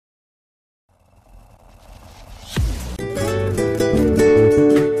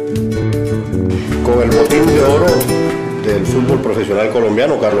del fútbol profesional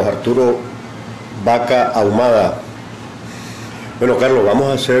colombiano, Carlos Arturo Bacca Ahumada. Bueno, Carlos,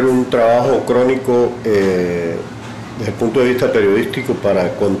 vamos a hacer un trabajo crónico desde el punto de vista periodístico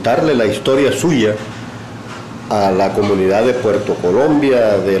para contarle la historia suya a la comunidad de Puerto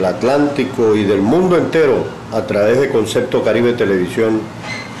Colombia, del Atlántico y del mundo entero a través de Concepto Caribe Televisión,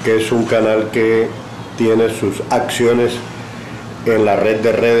 que es un canal que tiene sus acciones en la red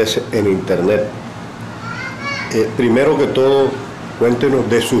de redes en internet. Primero que todo, cuéntenos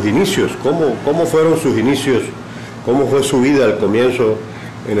de sus inicios, cómo fueron sus inicios, cómo fue su vida al comienzo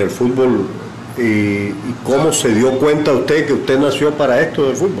en el fútbol y cómo se dio cuenta usted que usted nació para esto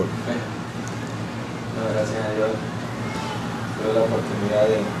del fútbol. Gracias a Dios tuve la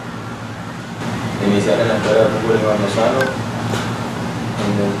oportunidad de iniciar en la escuela de fútbol en Barnosano,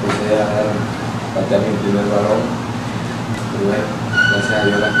 donde empecé a patear mi primer balón. Y bueno, gracias a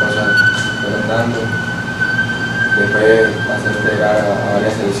Dios las cosas fueron dando. Después pasé a entregar a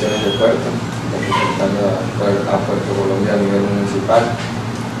varias selecciones de Puerto, representando a Puerto Colombia a nivel municipal,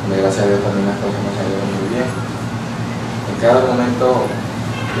 donde gracias a Dios también las cosas me salieron muy bien. En cada momento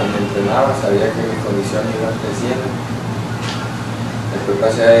donde entrenaba sabía que mis condiciones iban creciendo. Después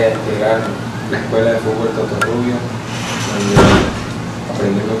pasé a integrar la escuela de fútbol Totorrubio, donde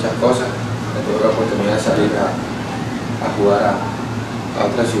aprendí muchas cosas. Me tuve la oportunidad de salir a jugar a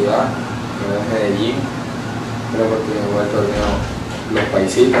otra ciudad, que era Medellín. Tuve la oportunidad de jugar el torneo Los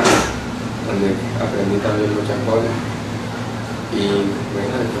Paisitas, donde aprendí también muchas cosas. Y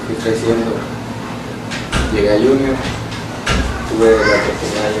bueno, después fui creciendo, llegué a Junior, tuve la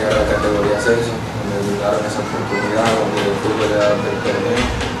oportunidad de llegar a la categoría ascenso, donde me brindaron esa oportunidad, donde el fútbol era del torneo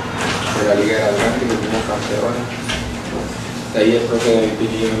de la Liga del Atlántico y fuimos campeones. De ahí el profe de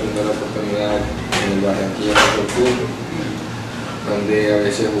Belgica me brindó la oportunidad en el Barranquilla Fútbol Club, donde a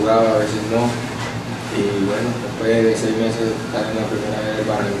veces jugaba, a veces no. Y bueno, después de 6 meses de estar en la primera vez en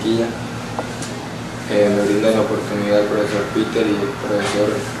Barranquilla, me brindan la oportunidad el profesor Peter y el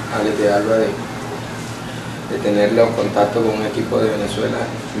profesor Alex de Alba de tener los contactos con un equipo de Venezuela,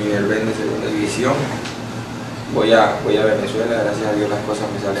 Miguel Ben de segunda división. Voy a Venezuela, gracias a Dios las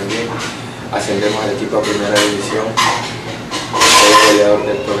cosas me salen bien. Ascendemos al equipo a primera división, soy goleador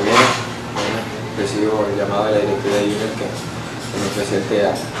del torneo. Bueno, recibo el llamado de la directiva de Junior que me presente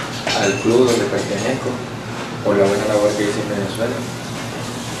al club donde pertenezco por la buena labor que hice en Venezuela.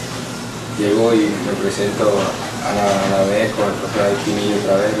 Llego y me presento a la vez con el profe Alquimillo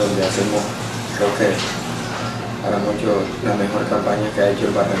otra vez, donde hacemos, creo que para muchos, la mejor campaña que ha hecho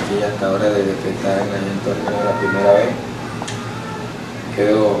el Barranquilla hasta ahora desde que está en el torneo la primera vez.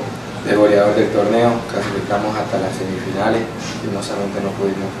 Quedo de goleador del torneo, clasificamos hasta las semifinales, lastimosamente no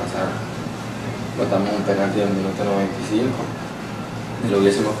pudimos pasar, botamos un penalti en el minuto 95. Si lo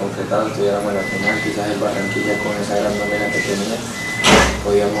hubiésemos concretado, estuviéramos en la final, quizás el Barranquilla con esa gran nómina que tenía,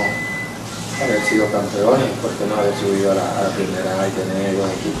 podíamos haber sido campeones, ¿por qué no haber subido a la primera y tener 2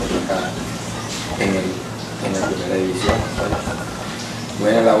 equipos acá en la primera división? Bueno,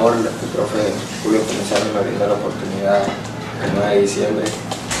 buena labor, el profe Julio Comenzar me brindó la oportunidad el 9 de diciembre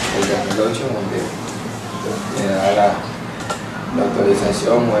del 2008, donde me da la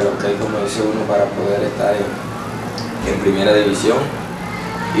autorización o el ok, como dice uno, para poder estar en primera división.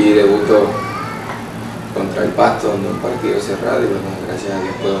 Y debuto contra el Pasto en un partido cerrado y bueno, gracias a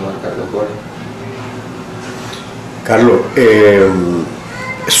Dios puedo marcar 2 goles. Carlos,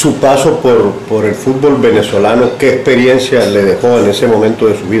 su paso por el fútbol venezolano, ¿qué experiencia le dejó en ese momento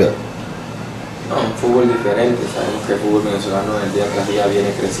de su vida? No, un fútbol diferente, sabemos que el fútbol venezolano el día tras día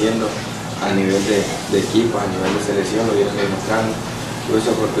viene creciendo a nivel de equipo, a nivel de selección, lo vienen demostrando. Tuve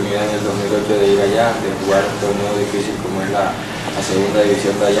esa oportunidad en el 2008 de ir allá, de jugar un torneo difícil como es la segunda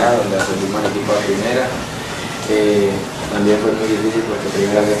división de allá, donde ascendimos al equipo a primera. También fue muy difícil porque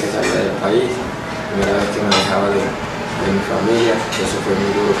primera vez que salía del país, primera vez que me alejaba de mi familia, eso fue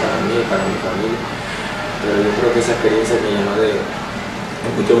muy duro para mí y para mi familia. Pero yo creo que esa experiencia me llenó de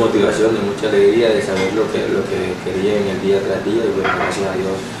mucha motivación, de mucha alegría, de saber lo que quería en el día tras día y bueno, gracias a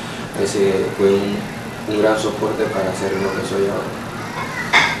Dios ese fue un gran soporte para hacer lo que soy ahora.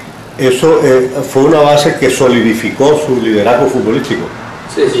 Eso fue una base que solidificó su liderazgo futbolístico.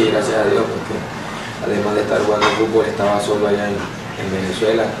 Sí, gracias a Dios, porque además de estar jugando fútbol estaba solo allá en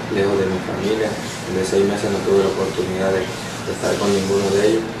Venezuela, lejos de mi familia. De 6 meses no tuve la oportunidad de estar con ninguno de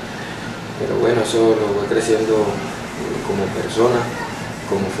ellos. Pero bueno, eso lo voy creciendo como persona,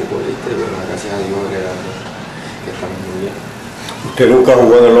 como futbolista y bueno, gracias a Dios le damos que estamos muy bien. ¿Usted nunca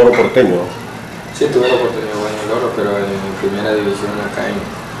jugó en el Oro porteño? Sí, tuve la oportunidad de jugar en el Oro, pero en primera división acá en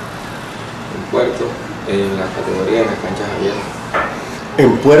Puerto, en la categoría de las canchas abiertas.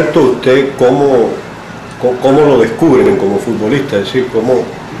 En Puerto, ¿usted cómo ¿cómo lo descubren como futbolista? Es decir,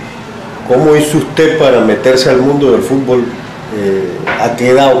 ¿cómo hizo usted para meterse al mundo del fútbol? ¿A qué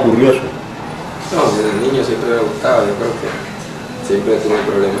edad ocurrió eso? No, desde niño siempre me gustaba. Yo creo que siempre tuve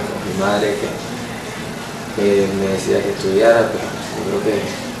problemas con mi madre que me decía que estudiara, pero yo creo que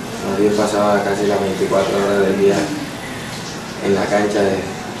más bien pasaba casi las 24 horas del día en la cancha de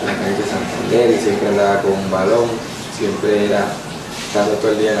Santander, y siempre andaba con un balón, siempre era estando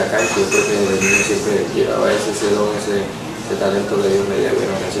todo el día en la cancha. Yo creo que desde niño siempre llevaba ese don, ese talento que Dios me dio.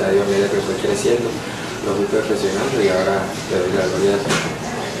 Bueno, gracias a Dios, a medida que fue creciendo, lo fui perfeccionando, y ahora le doy la gloria que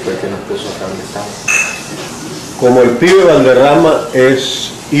fue que nos puso acá donde estamos. Como el pibe Valderrama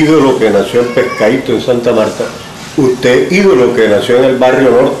es ídolo que nació en Pescadito, en Santa Marta, usted ídolo que nació en el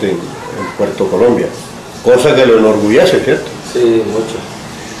barrio norte, en Puerto Colombia, cosa que lo enorgullece, ¿cierto? Sí, mucho.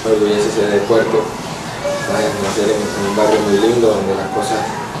 Me orgullece ser de Puerto, nacer en un barrio muy lindo, donde las cosas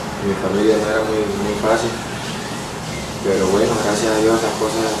en mi familia no eran muy fáciles. Pero bueno, gracias a Dios las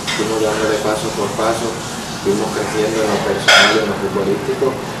cosas fuimos dándole paso por paso, fuimos creciendo en lo personal y en lo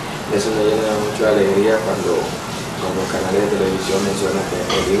futbolístico. Eso me llena de mucha alegría cuando los canales de televisión mencionan que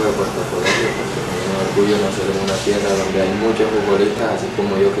el hijo de Puerto Colombia, porque me llena de orgullo nacer en una tierra donde hay muchos futbolistas, así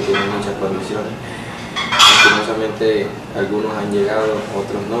como yo, que tienen muchas condiciones. Lastimosamente algunos han llegado,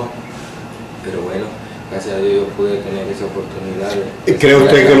 otros no, pero bueno, gracias a Dios yo pude tener esa oportunidad. ¿Cree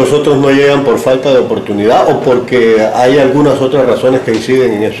usted que los otros no llegan por falta de oportunidad o porque hay algunas otras razones que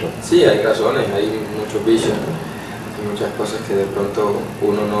inciden en eso? Sí, hay razones, hay muchos vicios, hay muchas cosas que de pronto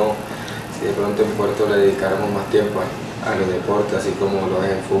uno no, si de pronto en Puerto le dedicáramos más tiempo a los deportes, así como lo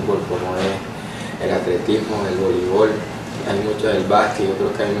es el fútbol, como es el atletismo, el voleibol, hay mucho el básquet. Yo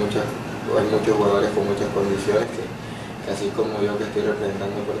creo que hay muchos jugadores con muchas condiciones que así como yo, que estoy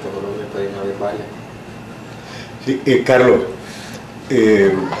representando a Puerto Colombia, pueden haber varias. Sí, Carlos,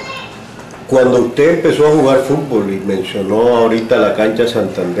 cuando usted empezó a jugar fútbol y mencionó ahorita la cancha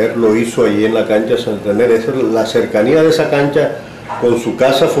Santander, lo hizo allí en la cancha Santander, la cercanía de esa cancha con su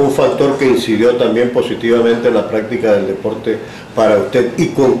casa fue un factor que incidió también positivamente en la práctica del deporte para usted. ¿Y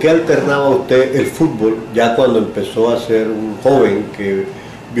con qué alternaba usted el fútbol ya cuando empezó a ser un joven que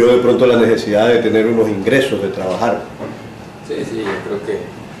vio de pronto la necesidad de tener unos ingresos, de trabajar? Sí, yo creo que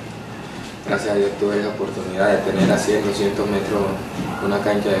gracias a Dios tuve la oportunidad de tener a 100, 200 metros una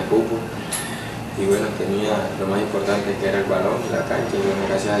cancha de fútbol, y bueno, tenía lo más importante, que era el balón, la cancha, y bueno,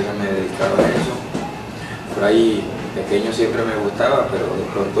 gracias a Dios me dedicaba a eso. Por ahí pequeño siempre me gustaba, pero de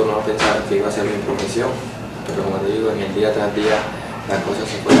pronto no pensaba que iba a ser mi profesión, pero como te digo, en el día tras día las cosas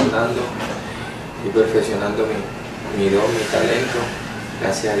se fueron dando y perfeccionando mi don, mi talento.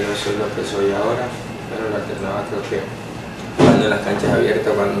 Gracias a Dios soy lo que soy ahora, pero lo alternaba, creo que jugando en las canchas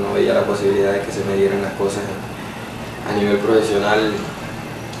abiertas, cuando no veía la posibilidad de que se me dieran las cosas a nivel profesional.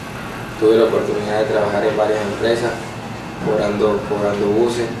 Tuve la oportunidad de trabajar en varias empresas, cobrando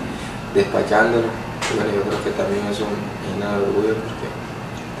buses, despachándolos. Y bueno, yo creo que también eso me llena de orgullo, porque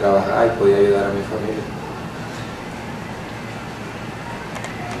trabajaba y podía ayudar a mi familia.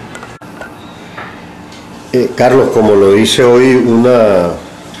 Carlos, como lo dice hoy un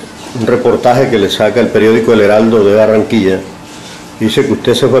reportaje que le saca el periódico El Heraldo de Barranquilla, dice que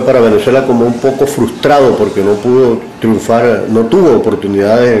usted se fue para Venezuela como un poco frustrado porque no pudo triunfar, no tuvo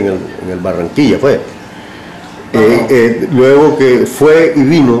oportunidades en el Barranquilla, fue. Luego que fue y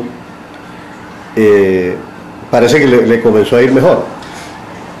vino, parece que le comenzó a ir mejor.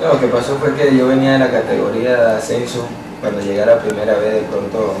 Lo que pasó fue que yo venía de la categoría de ascenso. Cuando llegué a la primera vez, de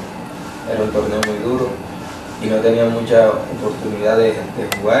pronto era un torneo muy duro y no tenía mucha oportunidad de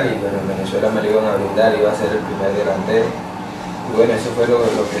jugar, y bueno, en Venezuela me lo iban a brindar, iba a ser el primer delantero. Y bueno, eso fue lo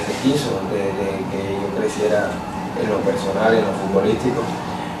que se quiso, de que yo creciera en lo personal, en lo futbolístico.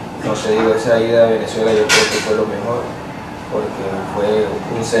 No te digo, esa ida a Venezuela yo creo que fue lo mejor, porque fue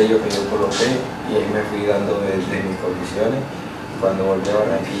un sello que yo coloqué y ahí me fui dando de mis condiciones. Cuando volví a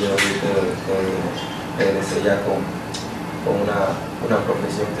Barranquilla, regresé ya con una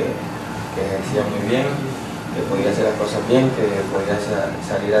profesión que ejercía muy bien, que podía hacer las cosas bien, que podía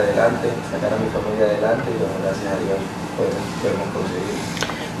salir adelante, sacar a mi familia adelante, y bueno, gracias a Dios podemos conseguir.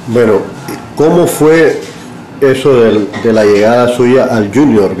 Bueno, ¿cómo fue eso de la llegada suya al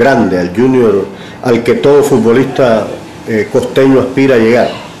junior grande, al junior al que todo futbolista costeño aspira a llegar?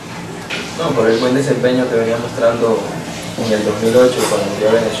 No, por el buen desempeño que venía mostrando en el 2008, cuando fui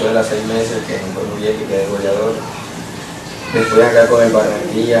a Venezuela 6 meses, que me fue muy bien, que quedé goleador. Después acá con el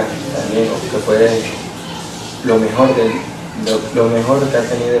Barranquilla también, que fue lo mejor que ha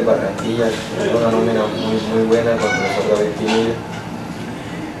tenido el Barranquilla, una nómina muy buena con el profesor David Pinilla.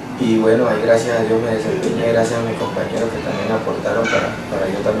 Y bueno, ahí gracias a Dios me desempeñé, gracias a mis compañeros que también aportaron para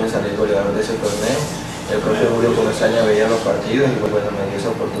yo también salir goleador de ese torneo. el propio Julio Comesaña veía los partidos y bueno, me dio esa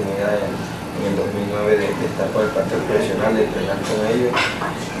oportunidad en el 2009 de estar con el partido profesional, de entrenar con ellos.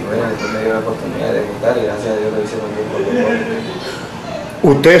 Y bueno, después me dio la oportunidad de debutar y gracias a Dios lo hice muy bien por los goles.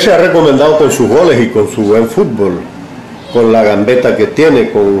 Usted se ha recomendado con sus goles y con su buen fútbol, con la gambeta que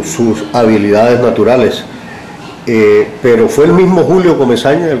tiene, con sus habilidades naturales. Pero fue el mismo Julio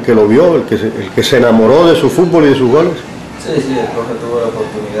Comesaña el que lo vio, el que se enamoró de su fútbol y de sus goles. Sí, el profe tuvo la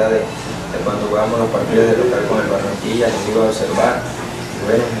oportunidad de cuando jugábamos los partidos de local con el Barranquilla, nos iba a observar. Y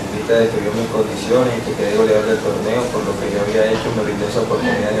bueno, en vista de que vio mis condiciones y que quedé goleador del torneo, por lo que yo había hecho, me brindó esa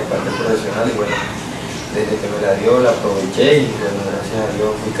oportunidad en el partido profesional y bueno, desde que me la dio la aproveché y bueno, gracias a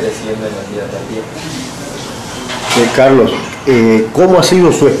Dios fui creciendo en el día tras día. Carlos, ¿cómo ha sido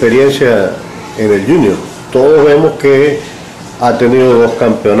su experiencia en el Junior? Todos vemos que ha tenido 2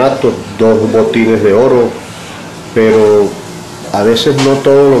 campeonatos, 2 botines de oro, pero a veces no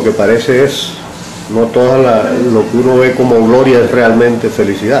todo lo que parece es, no todo lo que uno ve como gloria es realmente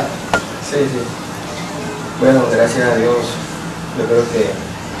felicidad. Sí. Bueno, gracias a Dios, yo creo que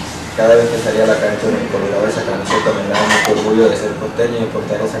cada vez que salía a la cancha me colgaba esa camiseta, me daba mucho orgullo de ser costeño y de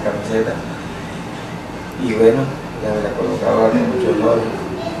portar esa camiseta. Y bueno, ya me la colocaba con mucho honor,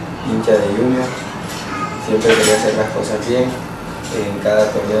 hincha de Junior, siempre quería hacer las cosas bien, en cada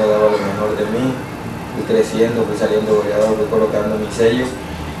torneo daba lo mejor de mí, fui creciendo, fui saliendo goleador, fui colocando mi sello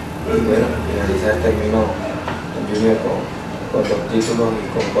y bueno, finalizar terminó en Junior con 2 títulos y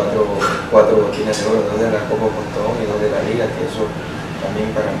con 4 botines de oro, 2 de la Copa Contó y 2 de la Liga, que eso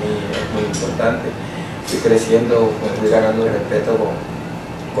también para mí es muy importante. Fui creciendo, me fui ganando el respeto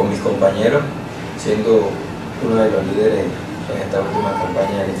con mis compañeros, siendo uno de los líderes en esta última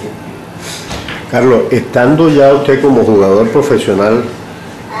campaña del equipo. Carlos, estando ya usted como jugador profesional,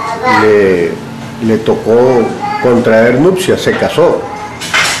 le tocó contraer nupcias, se casó.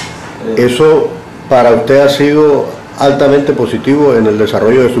 ¿Eso para usted ha sido altamente positivo en el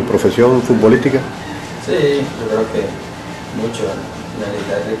desarrollo de su profesión futbolística? Sí, yo creo que mucho. La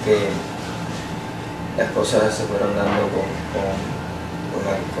realidad es que las cosas se fueron dando con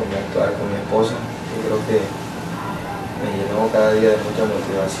mi actual, con mi esposa. Yo creo que me llenó cada día de mucha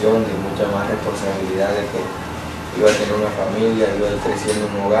motivación, de mucha más responsabilidad, de que iba a tener una familia, iba a ir creciendo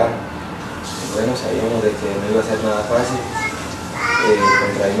en un hogar. Y bueno, sabíamos de que no iba a ser nada fácil.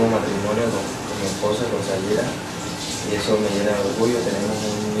 Contraímos matrimonio con mi esposa, con Sayira, y eso me llena de orgullo. Tenemos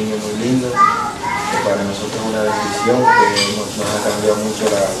un niño muy lindo, que para nosotros es una bendición, que nos ha cambiado mucho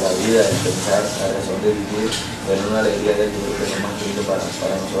la vida, el pensar, la razón de vivir, tener una alegría del vivir que es lo más lindo para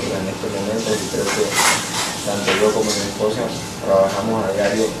nosotros en estos momentos. Y creo que tanto yo como mi esposa trabajamos a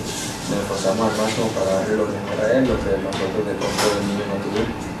diario, nos esforzamos al máximo para darle lo mejor a él, lo que nosotros de pronto del niño no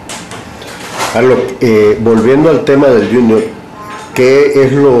tuvimos. Carlos, volviendo al tema del Junior, ¿qué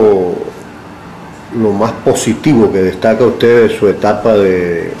es lo más positivo que destaca usted de su etapa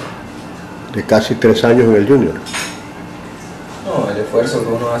de casi 3 años en el Junior? No, el esfuerzo que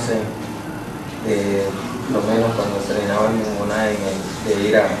uno hace, lo menos cuando entrenaba en Moná, de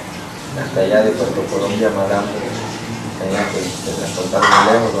ir hasta allá de Puerto Colombia, Malambo, tenía que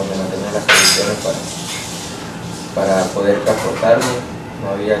transportarme lejos, donde no tenía las condiciones para poder transportarme,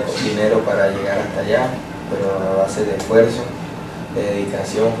 no había dinero para llegar hasta allá, pero a base de esfuerzo, de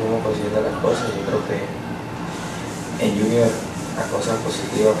dedicación fuimos consiguiendo las cosas. Yo creo que en Junior la cosa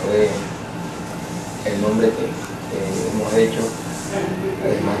positiva fue el nombre que hemos hecho,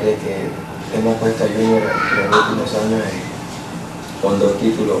 además de que hemos puesto a Junior en los últimos años con 2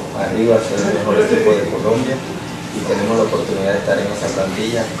 títulos arriba, ser el mejor equipo de Colombia, y tenemos la oportunidad de estar en esa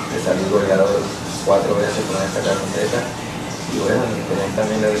plantilla, de salir goleador 4 veces con esta camiseta. Y bueno,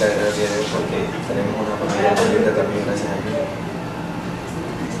 también le doy las gracias a Dios porque tenemos una familia muy linda también gracias a Dios.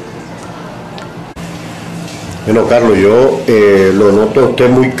 Bueno, Carlos, yo lo noto a usted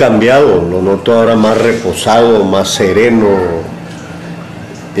muy cambiado, lo noto ahora más reposado, más sereno.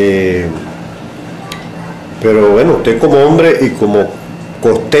 Pero bueno, usted como hombre y como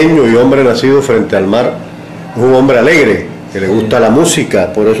costeño y hombre nacido frente al mar, es un hombre alegre, que le gusta la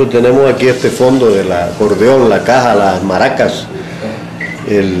música, por eso tenemos aquí este fondo del acordeón, la caja, las maracas,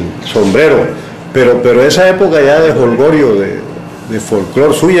 el sombrero. Pero esa época ya de jolgorio, de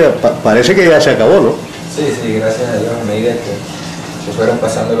folclor suya, parece que ya se acabó, ¿no? Sí, gracias a Dios, a medida que fueron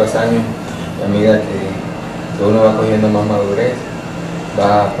pasando los años, a medida que uno va cogiendo más madurez,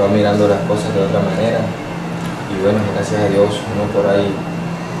 va mirando las cosas de otra manera. Y bueno, gracias a Dios uno por ahí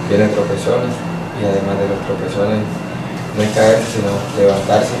tiene tropezones, y además de los tropezones no es caerse sino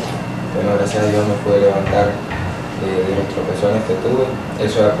levantarse. Bueno, gracias a Dios me pude levantar de los tropezones que tuve,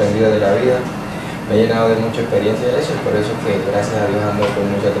 eso he aprendido de la vida. me he llenado de mucha experiencia de eso, y por eso es que gracias a Dios ando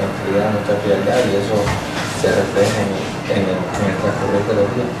con mucha tranquilidad, mucha frialdad, y eso se refleja en el transcurrir de los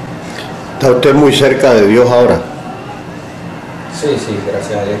días. ¿Está usted muy cerca de Dios ahora? Sí,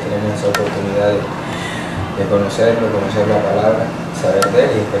 gracias a Dios tenemos esa oportunidad de conocerlo, conocer la palabra, saber de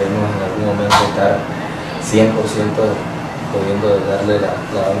él, y esperemos en algún momento estar 100% pudiendo darle la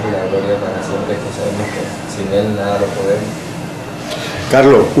honra y la gloria para siempre, que sabemos que sin él nada lo podemos.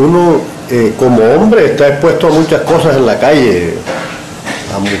 Carlos, uno como hombre está expuesto a muchas cosas en la calle,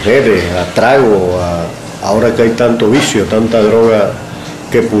 a mujeres, a trago, ahora que hay tanto vicio, tanta droga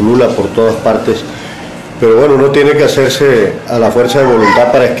que pulula por todas partes. Pero bueno, uno tiene que hacerse a la fuerza de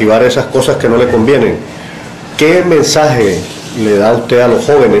voluntad para esquivar esas cosas que no le convienen. ¿Qué mensaje le da usted a los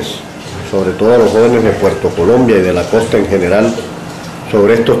jóvenes, sobre todo a los jóvenes de Puerto Colombia y de la costa en general,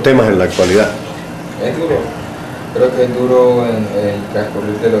 sobre estos temas en la actualidad? Es duro, creo que es duro en el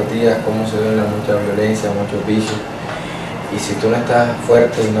transcurrir de los días, cómo se ve mucha violencia, muchos vicios, y si tú no estás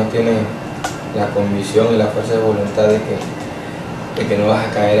fuerte y no tienes la convicción y la fuerza de voluntad de que no vas a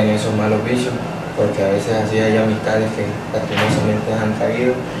caer en esos malos vicios, porque a veces así hay amistades que lastimosamente han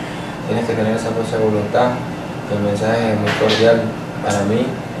caído, tienes que tener esa fuerza de voluntad. El mensaje es muy cordial para mí,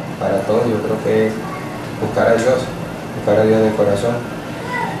 para todos. Yo creo que es buscar a Dios de corazón,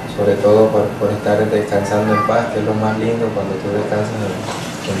 sobre todo por estar descansando en paz, que es lo más lindo cuando tú descansas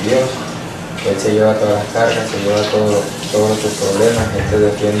en Dios. Él se lleva todas las cargas, se lleva todos tus problemas, Él te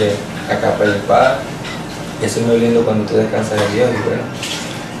defiende a capa y espada. Y eso es muy lindo cuando tú descansas en Dios. Y bueno,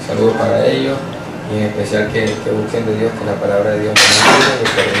 saludos para ellos, y en especial que busquen de Dios, que la palabra de Dios no nos ayude, y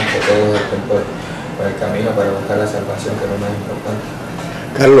esperemos que todos estén por el camino para buscar la salvación, que es lo más importante.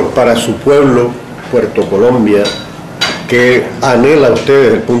 Carlos, para su pueblo, Puerto Colombia, ¿qué anhela usted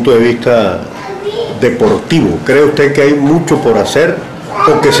desde el punto de vista deportivo? ¿Cree usted que hay mucho por hacer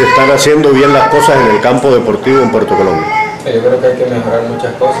o que se están haciendo bien las cosas en el campo deportivo en Puerto Colombia? Yo creo que hay que mejorar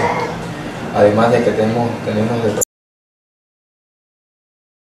muchas cosas, además de que tenemos de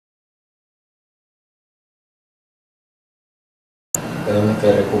tenemos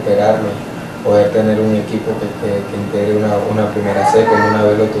que recuperarlo, poder tener un equipo que integre una primera C, como una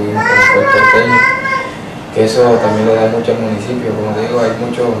vez lo tuvimos con el porteño, que eso también le da mucho al municipio. Como te digo, hay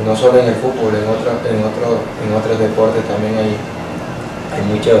mucho, no solo en el fútbol, en otros deportes también hay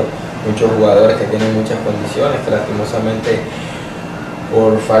muchos jugadores que tienen muchas condiciones, que lastimosamente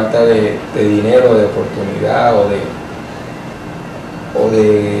por falta de dinero, de oportunidad o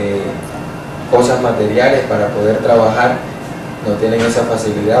de cosas materiales para poder trabajar, no tienen esa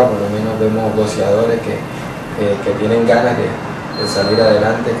facilidad. Por lo menos vemos boxeadores que tienen ganas de salir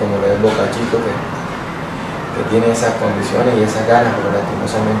adelante, como lo es Boca Chico, que tiene esas condiciones y esas ganas, pero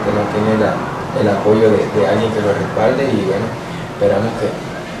lastimosamente no tiene el apoyo de alguien que lo respalde. Y bueno, esperamos que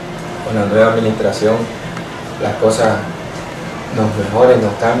con la nueva administración las cosas nos mejoren,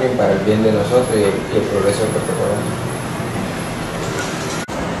 nos cambien para el bien de nosotros y el progreso del Puerto Colombia.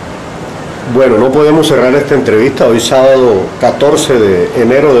 Bueno, no podemos cerrar esta entrevista hoy sábado 14 de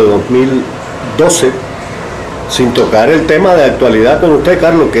enero de 2012 sin tocar el tema de actualidad con usted,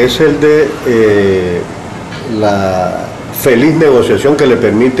 Carlos, que es el de la feliz negociación que le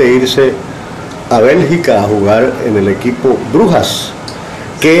permite irse a Bélgica a jugar en el equipo Brujas.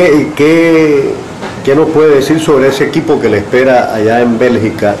 ¿Qué nos puede decir sobre ese equipo que le espera allá en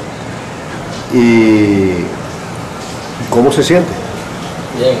Bélgica y cómo se siente?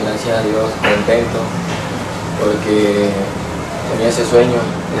 Bien, gracias a Dios, contento, porque tenía ese sueño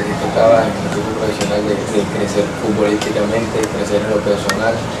desde que estaba en el equipo profesional de crecer futbolísticamente, crecer en lo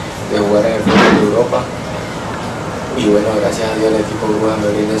personal, de jugar en el fútbol de Europa. Y bueno, gracias a Dios el equipo Brujas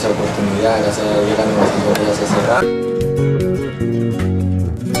me brinda esa oportunidad, gracias a Dios la negociación ya se cerró.